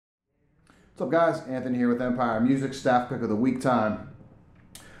What's up, guys? Anthony here with Empire Music, staff pick of the week time.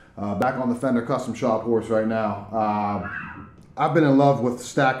 Back on the Fender custom shop horse right now. I've been in love with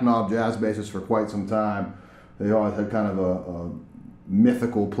stack knob jazz basses for quite some time. They always had kind of a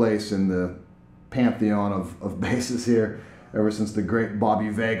mythical place in the pantheon of basses here ever since the great Bobby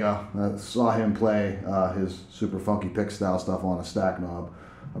Vega. Saw him play his super funky pick style stuff on a stack knob.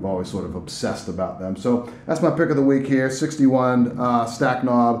 I've always sort of obsessed about them. So that's my pick of the week here, 61 stack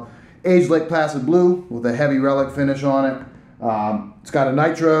knob, aged Lake Placid blue with a heavy relic finish on it. It's got a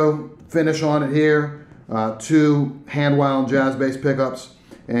nitro finish on it here, two hand wound jazz bass pickups.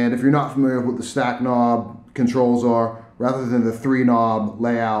 And if you're not familiar with what the stack knob controls are, rather than the 3-knob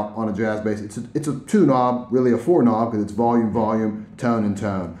layout on a jazz bass, it's a 2-knob, really a 4-knob, because it's volume, volume, tone, and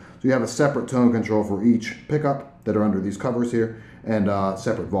tone. So you have a separate tone control for each pickup that are under these covers here, and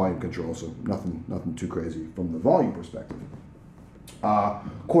separate volume control, so nothing too crazy from the volume perspective.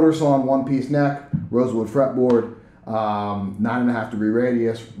 Quarter sawn one-piece neck, rosewood fretboard, 9.5 degree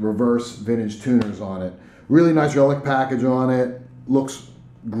radius, reverse vintage tuners on it. Really nice relic package on it, looks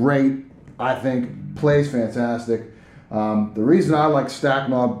great, I think, plays fantastic. The reason I like stack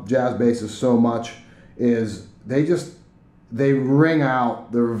knob jazz basses so much is they ring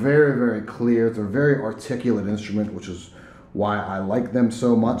out. They're very, very clear. It's a very articulate instrument, which is why I like them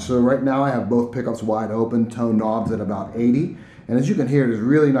so much. So right now I have both pickups wide open, tone knobs at about 80. And as you can hear, there's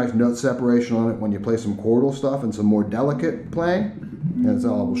really nice note separation on it when you play some chordal stuff and some more delicate playing. And that's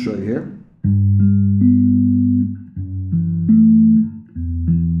all I will show you here.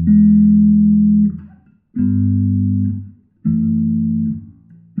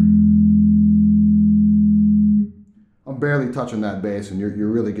 I'm barely touching that bass, and you're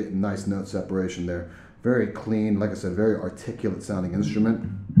really getting nice note separation there. Very clean, like I said, very articulate sounding instrument.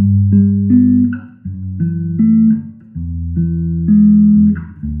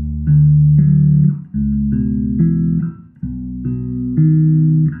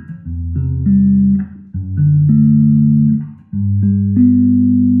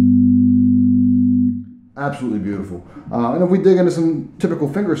 Absolutely beautiful. And if we dig into some typical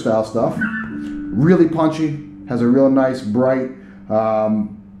fingerstyle stuff, really punchy, has a real nice bright,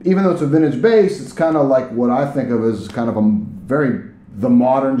 even though it's a vintage bass, it's kind of like what I think of as kind of the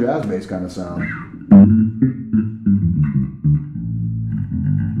modern jazz bass kind of sound.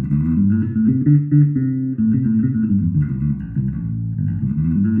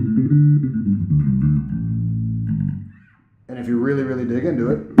 And if you really, really dig into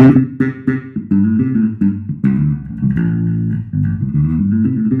it,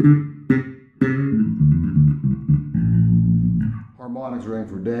 harmonics ring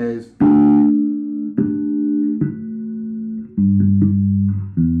for days.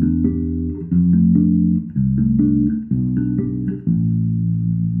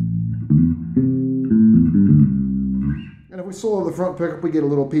 And if we solo the front pickup, we get a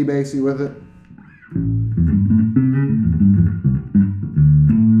little P-bassy with it.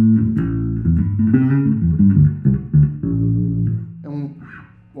 And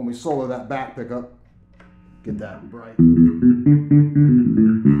when we solo that back pickup, get that bright.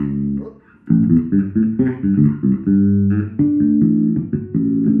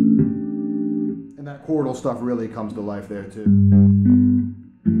 And that chordal stuff really comes to life there too.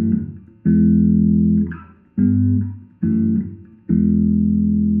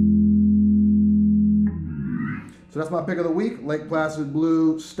 So that's my pick of the week, Lake Placid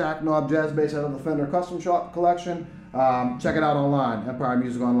Blue stack knob jazz bass out of the Fender Custom Shop collection. Check it out online,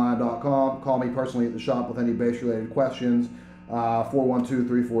 empiremusiconline.com. Call me personally at the shop with any bass related questions.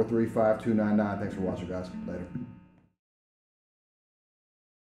 412-343-5299. Thanks for watching, guys. Later.